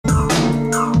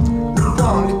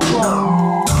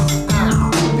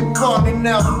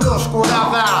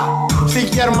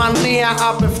Γερμανία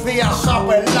απευθείας από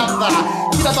Ελλάδα.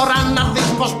 Κοίτα τώρα να δεις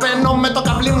πως μπαίνω με το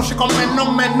καβλί μου σηκωμένο.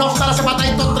 Μένω, στάρα σε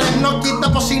πατάει το τρένο. Κοίτα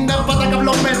πως είναι πάντα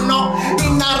καυλωμένο.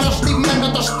 Είναι αρρωστημένο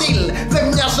το στυλ. Δεν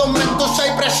μοιάζω με το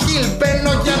Cypress Hill.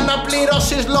 Μπαίνω για να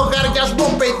πληρώσεις λογαριασμό,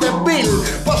 pay the bill.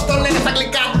 Πως το λένε στα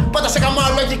αγγλικά, πάντα σε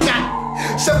καμάω λογικά.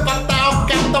 Σε πατάω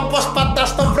κάτω πως πατάς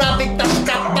το βράδυ τα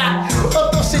σκατά.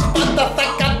 Όντως εις πάντα θα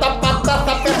καταπατά,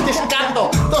 θα πέφτεις κάτω.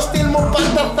 Το στυλ μου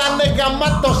πάντα θα είναι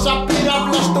γαμάτο. Σαν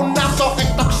πύραυλος του ΝΑΤΟ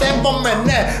εκτοξεύομαι,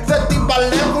 ναι. Δεν την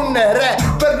παλεύουνε ρε.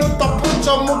 Παίρνουν το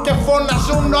πούτσο μου και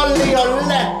φωναζούν όλοι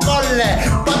ολέ κόλε.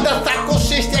 Πάντα θα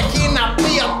ακούσεις τι έχει να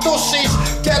πει ο Τούσης.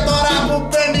 Και τώρα που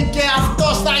μπαίνει και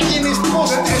αυτός θα γίνεις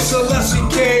πούστης.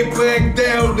 Back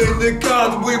down in the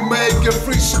God, we make a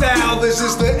freestyle. This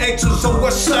is the exit, so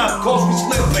what's up? Cause we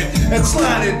slipping and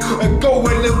sliding and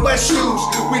going in my shoes.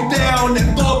 We down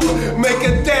and up, make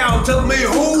it down. Tell me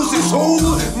who's is who?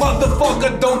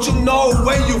 Motherfucker, don't you know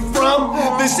where you from?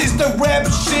 This is the rap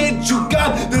shit you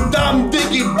got, the dumb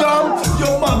diggy dumb. Yo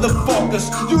motherfuckers,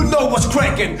 you know what's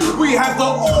cracking. We have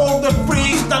all the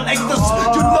freestyle actors,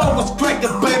 you know what's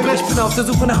cracking, baby. Ich bin auf der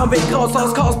Suche nach einem Weg raus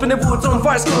aus Chaos, bin der Wut und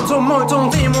Weißglut und Mord und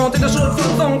Demut in der Schuld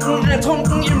versunken,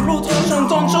 ertrunken im Blutrausch und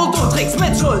Donjo. Du trägst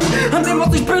mit Schuld an dem,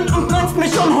 was ich bin und meinst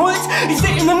mich unhold. Ich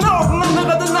seh in den Augen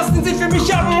anderer, dann lassen sie für mich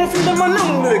jagen und fühle mein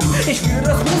Unglück. Ich fühle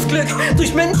das Missglück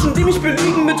durch Menschen, die mich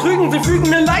belügen, betrügen. Sie fügen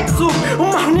mir Leid zu und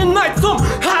machen mir Neid zum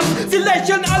Hass. Sie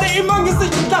lächeln alle im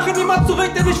Angesicht und lachen niemand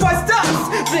zurück, denn ich weiß, das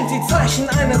sind die Zeichen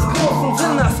eines großen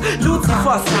Sinners.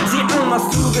 Luzifers, sieh an, was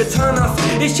du getan hast.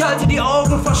 Ich halte die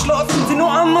Augen verschlossen, sieh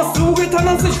nur an, was du getan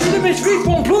hast. Ich fühle mich wie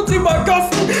vom Blut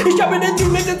übergossen. Ich habe den Deal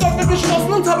mit den Software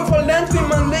geschlossen und habe verlernt, wie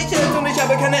man lächelt. Und ich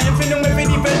habe keine Empfindung mehr für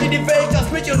die Welt, die Welt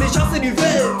hasst mich und ich hasse die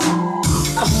Welt.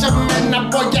 Σε μένα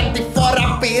πω για τη φορά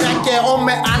πήρα και εγώ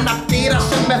με αναπτήρα.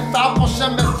 Σε μεθά πως σε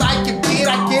μεθάει και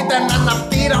πήρα. Κοίτα έναν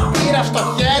αναπτήρα πήρα στο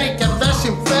χέρι και δεν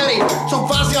συμφέρει. Σου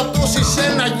βάζει ο Τούσης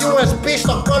ένα USB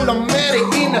στο κολομέρι.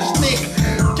 Είναι stick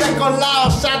και κολλάω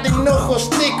σαν την νούχου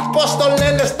stick. Πως το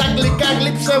λένε στα αγγλικά,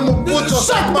 γλύψε μου πούτσο.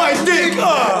 Suck my dick!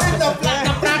 Είναι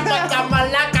πλάκα πράγματα,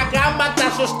 μαλάκα γάματα.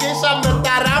 Σου σκίσαμε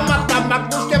τα ράματα. Μ'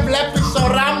 ακούς και βλέπεις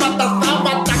οράματα.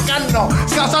 Θάματα κάνω,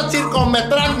 σκάσα τσίρκο με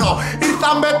τρένο.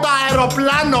 Ήρθα με το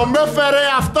αεροπλάνο, με φέρε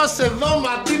αυτός εδώ,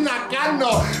 μα τι να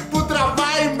κάνω. Που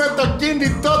τραβάει με το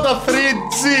κινητό το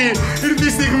 3G. Ήρθε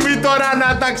η στιγμή τώρα να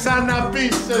τα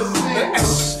ξαναπείς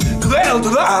εσύ. To the L, to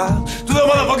the I, to the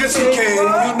motherfucking CK.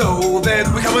 You know that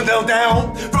we coming down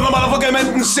from the motherfucking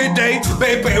Manhattan City.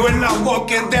 Baby, when I'm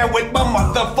walking there with my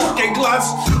motherfucking glass.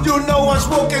 You know I'm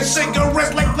smoking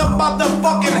cigarettes like the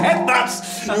motherfucking headnuts.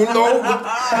 You know.